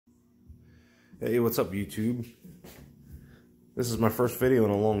Hey, what's up, YouTube? This is my first video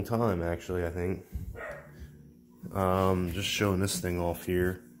in a long time, actually, I think. Just showing this thing off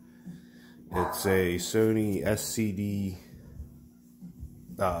here. It's a Sony SCD,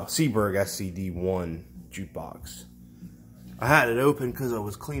 Seeburg scd1 jukebox. I had it open because I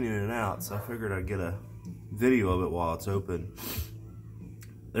was cleaning it out, so I figured I'd get a video of it while it's open.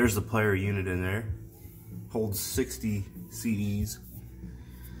 There's the player unit in there. Holds 60 CDs.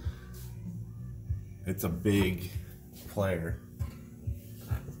 It's a big player.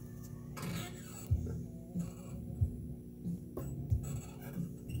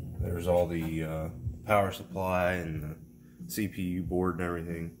 There's all the power supply and the CPU board and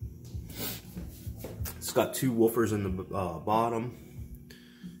everything. It's got two woofers in the bottom,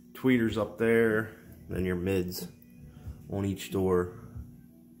 tweeters up there, then your mids on each door.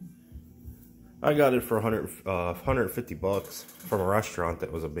 I got it for 150 bucks from a restaurant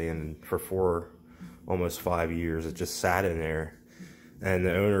that was abandoned for almost 5 years. It just sat in there, and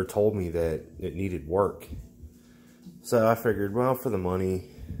the owner told me that it needed work. So I figured, well, for the money,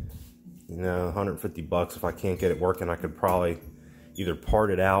 you know, 150 bucks, if I can't get it working, I could probably either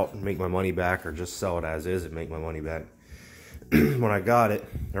part it out and make my money back, or just sell it as is and make my money back. When I got it,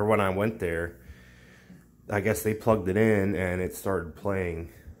 or when I went there, I guess they plugged it in and it started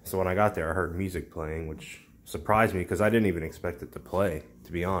playing. So when I got there, I heard music playing, which surprised me because I didn't even expect it to play,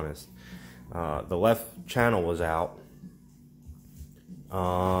 to be honest. The left channel was out,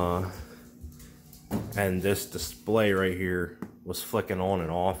 and this display right here was flicking on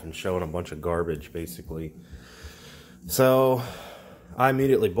and off and showing a bunch of garbage, basically. So I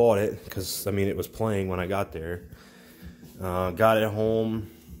immediately bought it because, I mean, it was playing when I got there. Got it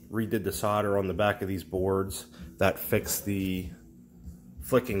home, redid the solder on the back of these boards. That fixed the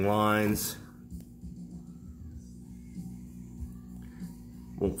flicking lines.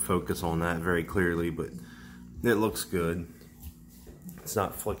 Won't focus on that very clearly, but it looks good. It's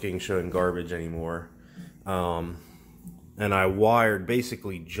not flicking, showing garbage anymore. And I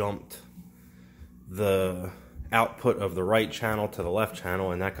basically jumped the output of the right channel to the left channel,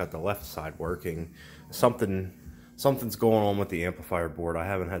 and that got the left side working. Something's going on with the amplifier board. I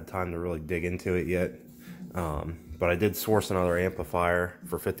haven't had time to really dig into it yet. But I did source another amplifier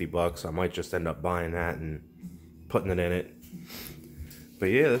for 50 bucks. I might just end up buying that and putting it in it. But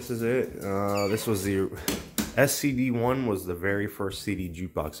yeah, this is it. This was the scd1 was the very first CD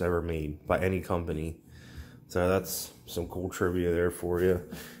jukebox ever made by any company. So that's some cool trivia there for you.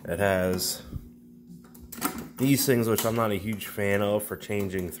 It has these things, which I'm not a huge fan of, for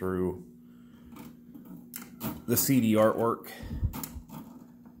changing through the CD artwork.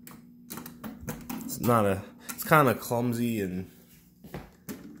 It's kind of clumsy and a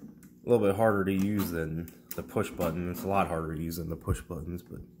little bit harder to use than the push button. It's a lot harder to use than the push buttons,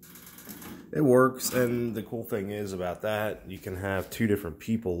 but it works. And the cool thing is about that, you can have two different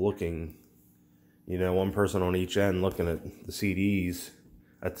people looking, you know, one person on each end looking at the CDs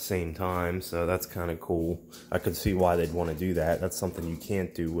at the same time. So that's kind of cool. I could see why they'd want to do that. That's something you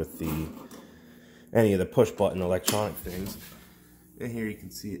can't do with any of the push button electronic things. And here you can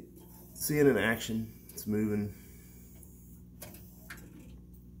see it in action. It's moving.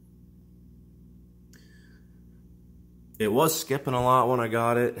 It was skipping a lot when I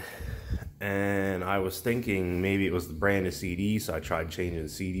got it, and I was thinking maybe it was the brand of CD, so I tried changing the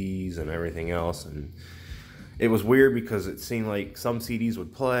CDs and everything else, and it was weird because it seemed like some CDs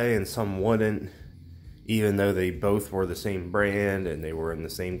would play and some wouldn't, even though they both were the same brand and they were in the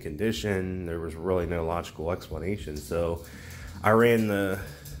same condition. There was really no logical explanation. So I ran the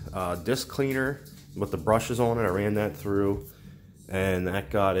disc cleaner with the brushes on it. I ran that through, and that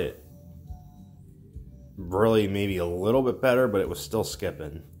got it really maybe a little bit better, but it was still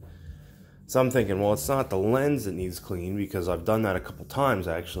skipping. So I'm thinking, well, it's not the lens that needs cleaned, because I've done that a couple times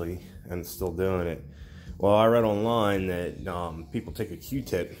actually and it's still doing it. Well, I read online that people take a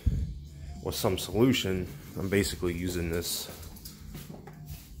Q-tip with some solution. I'm basically using this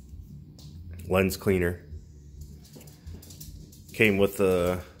lens cleaner. Came with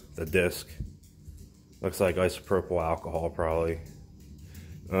the disc. Looks like isopropyl alcohol probably.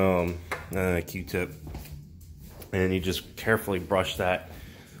 And a Q-tip. And you just carefully brush that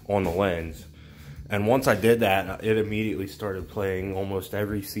on the lens. And once I did that, it immediately started playing almost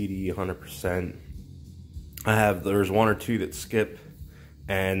every CD 100%. There's one or two that skip,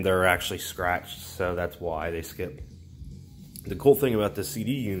 and they're actually scratched, so that's why they skip. The cool thing about the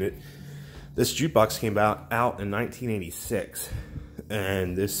CD unit, this jukebox came out in 1986,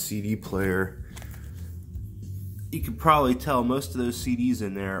 and this CD player, you can probably tell most of those CDs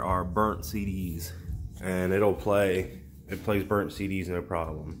in there are burnt CDs, and it plays burnt CDs no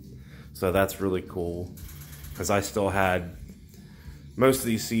problem. So that's really cool, because I still had, most of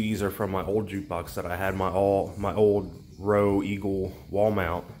these CDs are from my old jukebox that I had, my old Row Eagle wall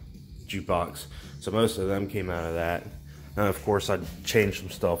mount jukebox. So most of them came out of that. And of course I changed some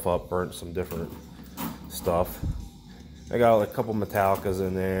stuff up, burnt some different stuff. I got a couple Metallicas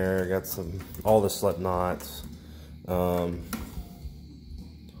in there, I got all the Slipknots,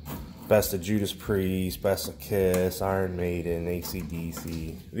 Best of Judas Priest, Best of Kiss, Iron Maiden,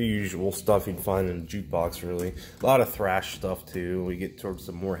 AC/DC, the usual stuff you'd find in a jukebox, really. A lot of thrash stuff too. We get towards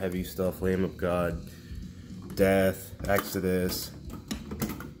some more heavy stuff, Lamb of God, Death, Exodus,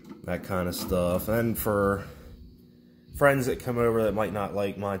 that kind of stuff. And for friends that come over that might not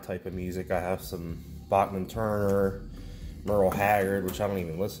like my type of music, I have some Bachman Turner, Merle Haggard, which I don't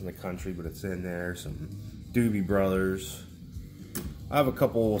even listen to country, but it's in there, some Doobie Brothers. I have a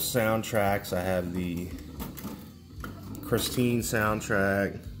couple soundtracks. I have the Christine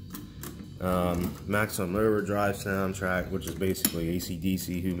soundtrack, Maximum Overdrive soundtrack, which is basically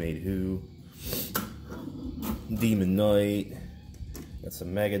AC/DC, Who Made Who, Demon Knight. Got some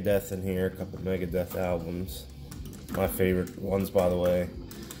Megadeth in here, a couple Megadeth albums. My favorite ones, by the way.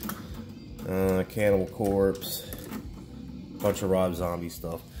 Cannibal Corpse, bunch of Rob Zombie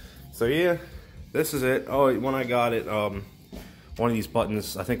stuff. So yeah, this is it. Oh, when I got it, one of these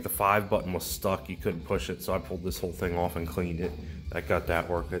buttons, I think the 5 button was stuck. You couldn't push it, so I pulled this whole thing off and cleaned it. That got that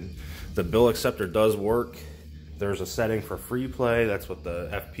working. The bill acceptor does work. There's a setting for free play. That's what the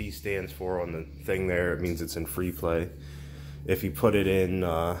FP stands for on the thing there. It means it's in free play. If you put it in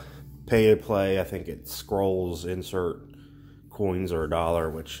pay to play, I think it scrolls insert coins or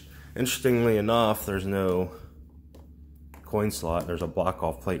 $1, which, interestingly enough, there's no coin slot. There's a block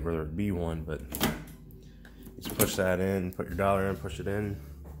off plate where there'd be one, but just push that in, put your dollar in, push it in,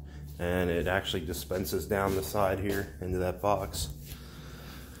 and it actually dispenses down the side here into that box.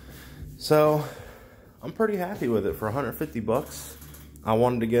 So I'm pretty happy with it for 150 bucks. I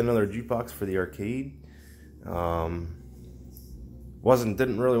wanted to get another jukebox for the arcade.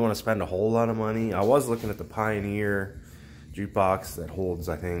 Didn't really want to spend a whole lot of money. I was looking at the Pioneer jukebox that holds,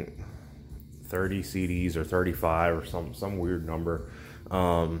 I think, 30 CDs or 35 or some weird number.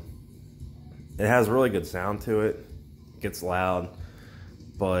 It has really good sound to it. It gets loud,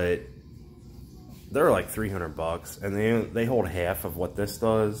 but they're like 300 bucks, and they hold half of what this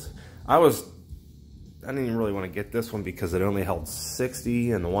does. I didn't even really want to get this one because it only held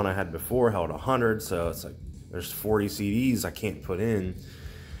 60, and the one I had before held 100. So it's like there's 40 CDs I can't put in,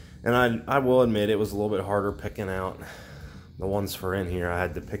 and I will admit it was a little bit harder picking out the ones for in here. I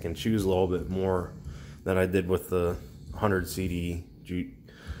had to pick and choose a little bit more than I did with the 100 CD.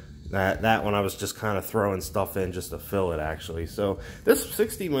 That one I was just kind of throwing stuff in just to fill it, actually. So this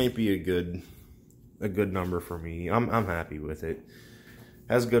 60 might be a good number for me. I'm happy with it.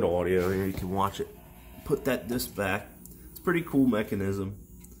 Has good audio here. You can watch it. Put that disc back. It's a pretty cool mechanism.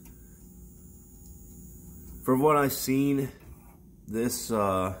 From what I've seen, this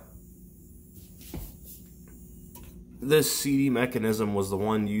CD mechanism was the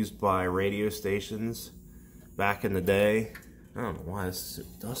one used by radio stations back in the day. I don't know why this is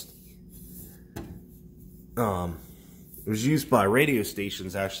so dusty. It was used by radio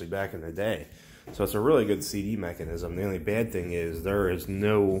stations actually back in the day. So it's a really good CD mechanism. The only bad thing is there is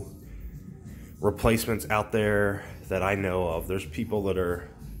no replacements out there that I know of. There's people that are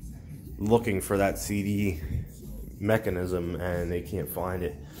looking for that CD mechanism and they can't find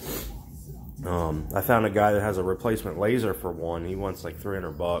it. I found a guy that has a replacement laser for one. He wants like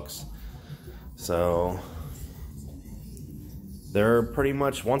 300 bucks. So they're pretty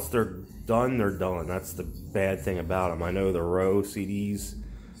much, once they're done, they're done. That's the bad thing about them. I know the Row CDs,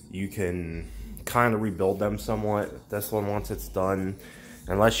 you can kind of rebuild them somewhat. This one, once it's done,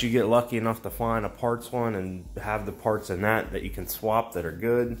 unless you get lucky enough to find a parts one and have the parts in that you can swap that are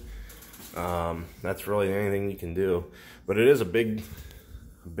good, that's really the only thing you can do. But it is a big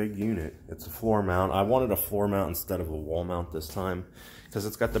unit. It's a floor mount. I wanted a floor mount instead of a wall mount this time because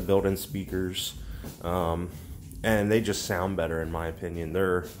it's got the built-in speakers, and they just sound better in my opinion.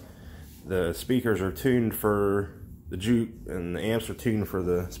 The speakers are tuned for the juke and the amps are tuned for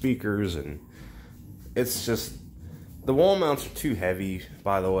the speakers, and it's just, the wall mounts are too heavy,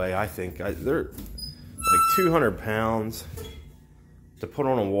 by the way. I think they're like 200 pounds to put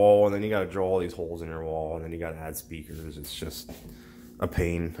on a wall, and then you got to drill all these holes in your wall, and then you got to add speakers. It's just a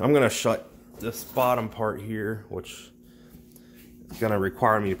pain. I'm gonna shut this bottom part here, which is gonna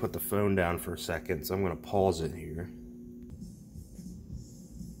require me to put the phone down for a second, so I'm gonna pause it here.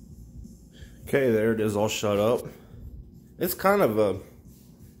 Okay, there it is, all shut up. It's kind of a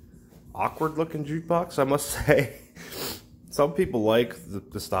awkward looking jukebox, I must say. Some people like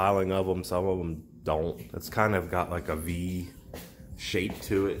the styling of them, some of them don't. It's kind of got like a V shape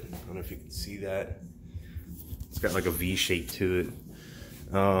to it. I don't know if you can see that. It's got like a V shape to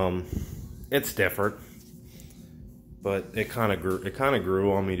it. It's different, but it kind of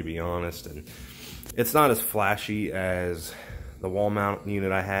grew on me, to be honest. And it's not as flashy as the wall mount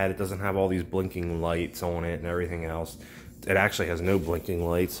unit I had. It doesn't have all these blinking lights on it and everything else. It actually has no blinking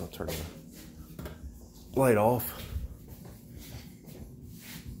lights. I'll turn the light off.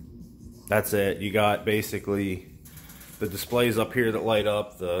 That's it. You got basically the displays up here that light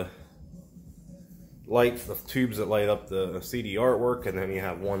up, the lights, the tubes that light up the CD artwork, and then you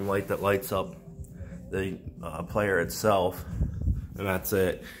have one light that lights up the player itself, and that's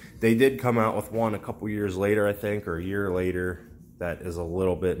it. They did come out with one a couple years later, I think, or a year later, that is a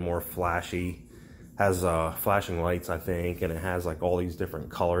little bit more flashy. Has flashing lights, I think, and it has like all these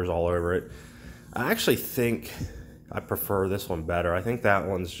different colors all over it. I actually think I prefer this one better. I think that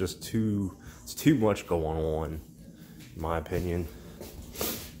one's just it's too much going on, in my opinion.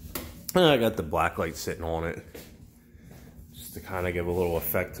 And I got the black light sitting on it, just to kind of give a little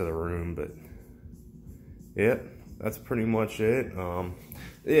effect to the room, but yeah, that's pretty much it.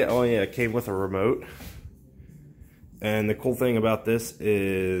 Yeah, oh yeah, it came with a remote. And the cool thing about this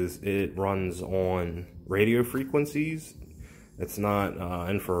is it runs on radio frequencies. It's not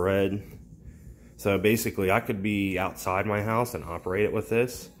infrared. So basically I could be outside my house and operate it with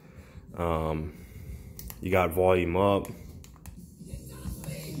this. You got volume up.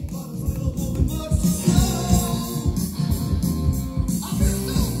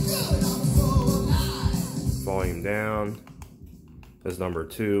 Volume down is number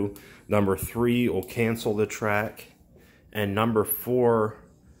 2. Number 3 will cancel the track. And number 4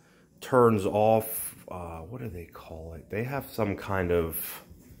 turns off, what do they call it? They have some kind of,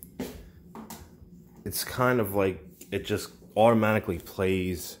 it's kind of like, it just automatically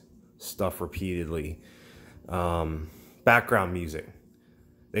plays stuff repeatedly. Background music.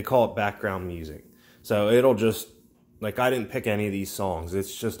 They call it background music. So it'll just, like, I didn't pick any of these songs.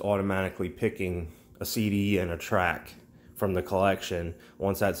 It's just automatically picking a CD and a track from the collection.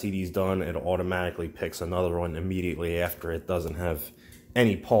 Once that CD's done, it automatically picks another one immediately after. It doesn't have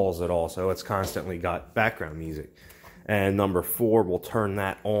any pause at all, so it's constantly got background music. And number 4 will turn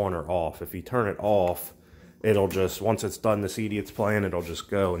that on or off. If you turn it off, it'll just, once it's done the CD it's playing, it'll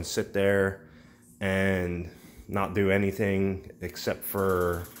just go and sit there and not do anything except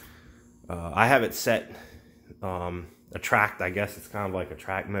for, I have it set attract, I guess it's kind of like a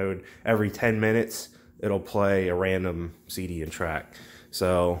track mode. Every 10 minutes it'll play a random CD and track.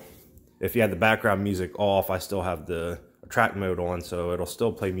 So if you had the background music off, I still have the track mode on, so it'll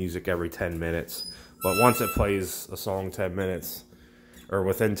still play music every 10 minutes. But once it plays a song 10 minutes, or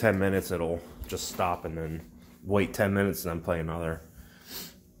within 10 minutes, it'll just stop and then wait 10 minutes and then play another.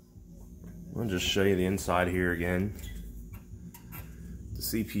 I'll just show you the inside here again. The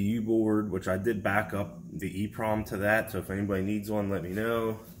CPU board, which I did back up the EEPROM to that, so if anybody needs one, let me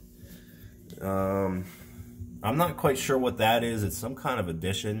know. I'm not quite sure what that is. It's some kind of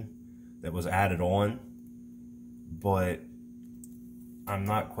addition that was added on, but I'm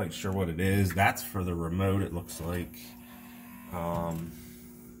not quite sure what it is. That's for the remote, it looks like.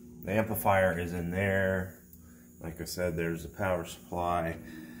 The amplifier is in there. Like I said, there's the power supply.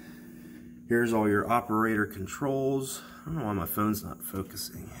 Here's all your operator controls. I don't know why my phone's not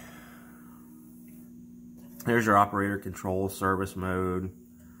focusing. There's your operator controls, service mode,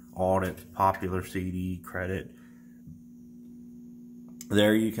 audit, popular CD, credit.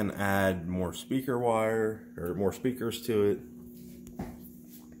 There you can add more speaker wire, or more speakers to it.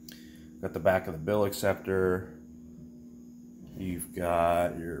 Got the back of the bill acceptor. You've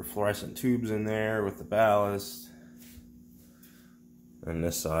got your fluorescent tubes in there with the ballast. And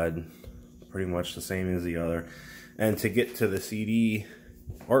this side, pretty much the same as the other. And to get to the CD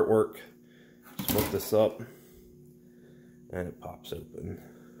artwork, just flip this up and it pops open.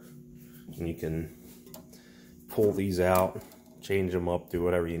 And you can pull these out, change them up, do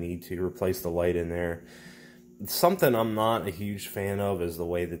whatever you need to, replace the light in there. Something I'm not a huge fan of is the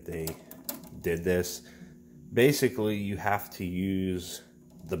way that they did this. Basically, you have to use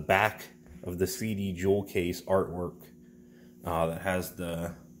the back of the CD jewel case artwork that has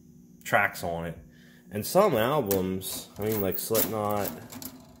the tracks on it. And some albums, I mean, like Slipknot,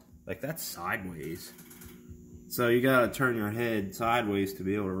 like that's sideways. So you gotta turn your head sideways to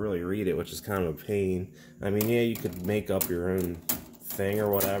be able to really read it, which is kind of a pain. I mean, yeah, you could make up your own thing or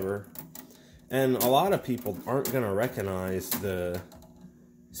whatever. And a lot of people aren't gonna recognize the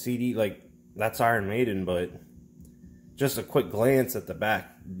CD, like, that's Iron Maiden, but just a quick glance at the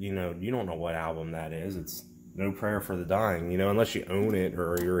back, you know, you don't know what album that is. It's no prayer for the dying, you know, unless you own it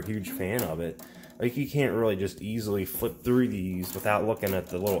or you're a huge fan of it. Like, you can't really just easily flip through these without looking at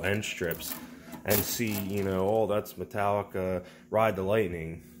the little end strips and see, you know, oh, that's Metallica, Ride the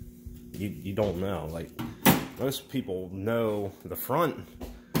Lightning. You don't know. Like, most people know the front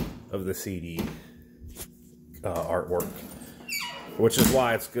of the CD artwork, which is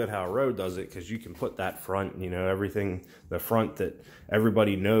why it's good how Road does it, because you can put that front, you know, everything, the front that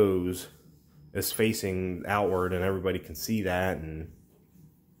everybody knows is facing outward and everybody can see that. And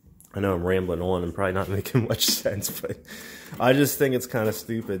I know I'm rambling on and probably not making much sense, but I just think it's kind of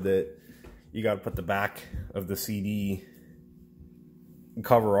stupid that you got to put the back of the CD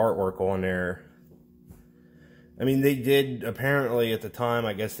cover artwork on there. I mean, they did, apparently at the time,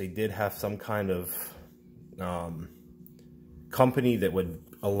 I guess they did have some kind of company that would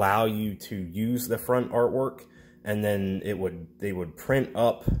allow you to use the front artwork, and then they would print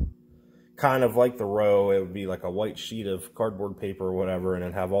up kind of like the row. It would be like a white sheet of cardboard paper or whatever, and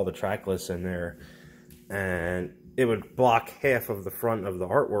it'd have all the track lists in there, and it would block half of the front of the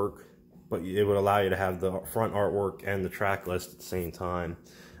artwork, but it would allow you to have the front artwork and the track list at the same time.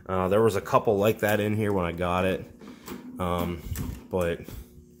 There was a couple like that in here when I got it, but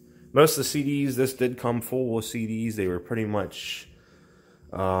most of the CDs, this did come full with CDs. They were pretty much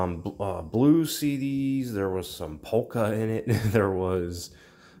blues CDs. There was some polka in it. There was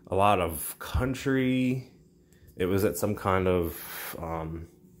a lot of country. It was at some kind of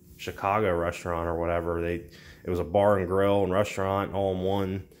Chicago restaurant or whatever. It was a bar and grill and restaurant all in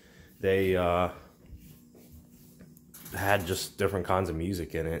one. They had just different kinds of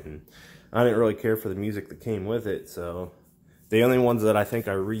music in it, and I didn't really care for the music that came with it, so the only ones that I think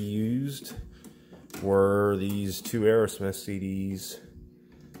I reused were these two Aerosmith CDs,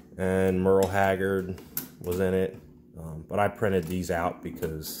 and Merle Haggard was in it, but I printed these out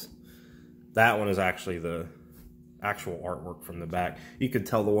because that one is actually the actual artwork from the back. You could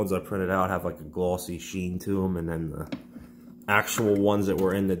tell the ones I printed out have like a glossy sheen to them, and then the actual ones that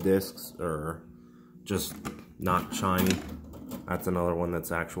were in the discs are just not shiny. That's another one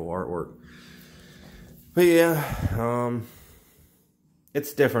that's actual artwork. But yeah,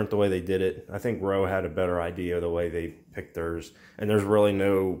 it's different the way they did it. I think Roe had a better idea of the way they picked theirs, and there's really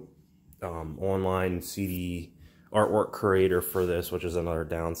no online CD artwork creator for this, which is another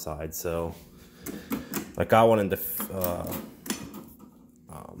downside. So like, I went into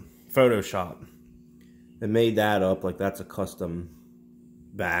Photoshop and made that up. Like, that's a custom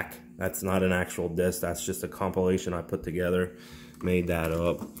back. That's not an actual disc. That's just a compilation I put together. Made that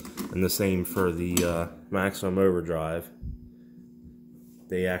up. And the same for the Maximum Overdrive.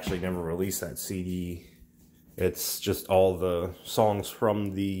 They actually never released that CD. It's just all the songs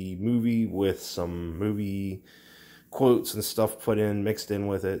from the movie with some movie quotes and stuff put in, mixed in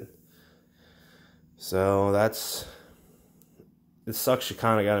with it. So that's... It sucks, you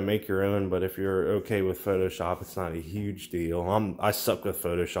kind of got to make your own, but if you're okay with Photoshop, it's not a huge deal. I suck with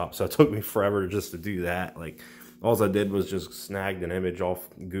Photoshop, so it took me forever just to do that. Like, all I did was just snagged an image off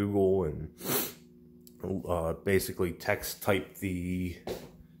Google and basically text typed the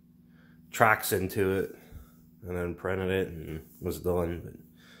tracks into it, and then printed it and was done. But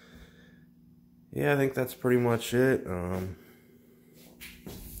yeah, I think that's pretty much it.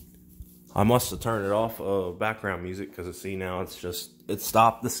 I must have turned it off background music, because see, now it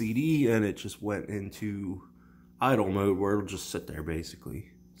stopped the CD and it just went into idle mode where it'll just sit there basically.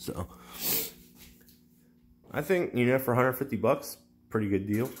 So I think, you know, for 150 bucks, pretty good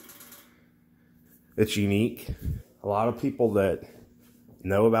deal. It's unique. A lot of people that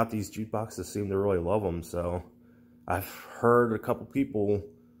know about these jukeboxes seem to really love them. So I've heard a couple people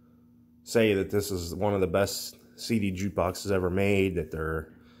say that this is one of the best CD jukeboxes ever made, that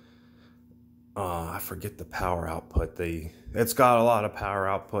they're I forget the power output. It's got a lot of power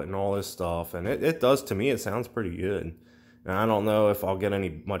output and all this stuff, and it does, to me, it sounds pretty good. And I don't know if I'll get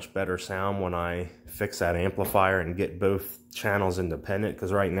any much better sound when I fix that amplifier and get both channels independent,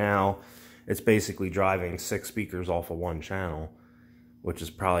 because right now it's basically driving 6 speakers off of one channel, which is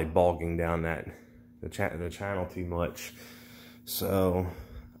probably bogging down the channel too much. So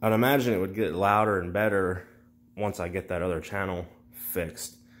I'd imagine it would get louder and better once I get that other channel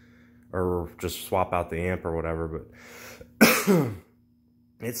fixed, or just swap out the amp or whatever. But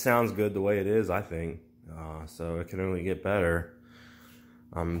it sounds good the way it is, I think. So it can only get better.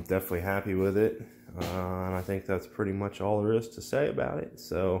 I'm definitely happy with it. And I think that's pretty much all there is to say about it.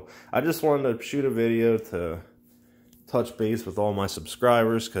 So I just wanted to shoot a video to touch base with all my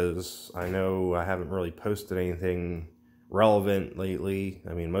subscribers, because I know I haven't really posted anything relevant lately.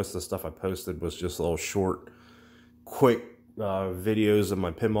 I mean, most of the stuff I posted was just a little short, quick videos of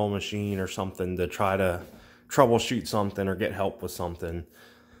my pinball machine or something to try to troubleshoot something or get help with something.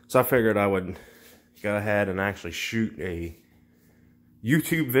 So I figured I would go ahead and actually shoot a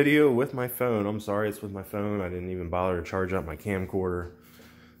YouTube video with my phone. I'm sorry, it's with my phone. I didn't even bother to charge up my camcorder.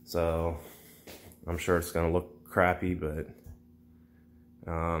 So I'm sure it's gonna look crappy, but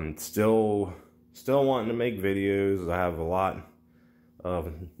still wanting to make videos. I have a lot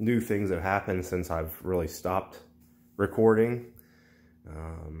of new things that happened since I've really stopped recording.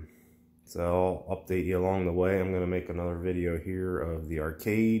 So I'll update you along the way. I'm gonna make another video here of the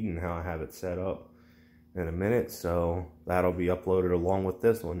arcade and how I have it set up in a minute, so that'll be uploaded along with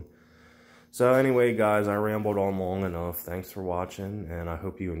this one. So anyway, guys, I rambled on long enough. Thanks for watching, and I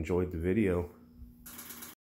hope you enjoyed the video.